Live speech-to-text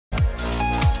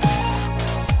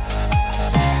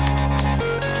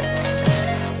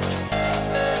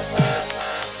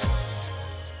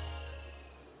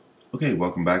Okay,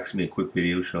 welcome back. It's going to be a quick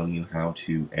video showing you how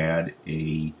to add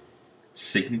a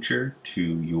signature to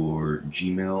your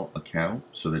Gmail account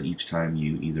so that each time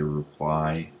you either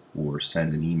reply or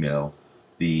send an email,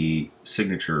 the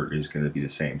signature is going to be the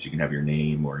same. So you can have your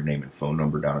name or your name and phone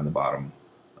number down in the bottom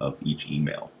of each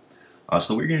email.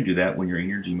 So we're going to do that when you're in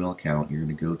your Gmail account. You're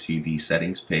going to go to the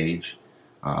settings page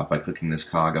by clicking this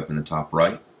cog up in the top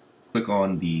right. Click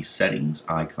on the settings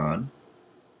icon.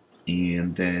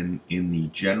 And then in the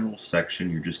general section,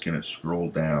 you're just going to scroll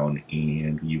down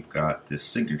and you've got this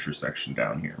signature section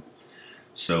down here.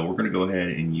 So we're going to go ahead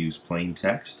and use plain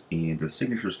text, and the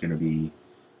signature is going to be,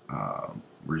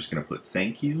 we're just going to put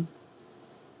thank you,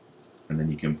 and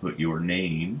then you can put your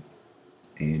name,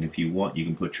 and if you want you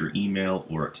can put your email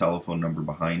or a telephone number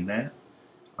behind that,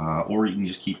 or you can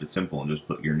just keep it simple and just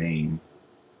put your name,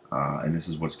 and this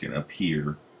is what's going to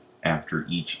appear after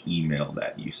each email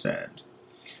that you send.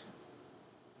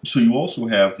 So you also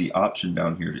have the option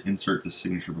down here to insert the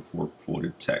signature before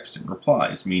quoted text in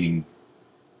replies, meaning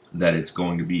that it's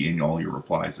going to be in all your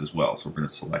replies as well. So we're going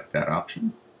to select that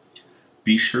option.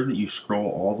 Be sure that you scroll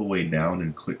all the way down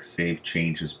and click Save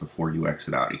Changes before you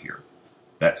exit out of here.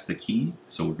 That's the key.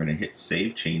 So we're going to hit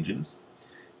Save Changes,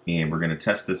 and we're going to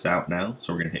test this out now.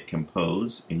 So we're going to hit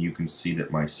Compose, and you can see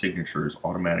that my signature is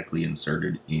automatically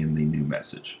inserted in the new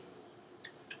message.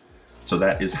 So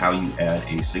that is how you add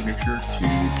a signature to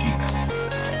Gmail.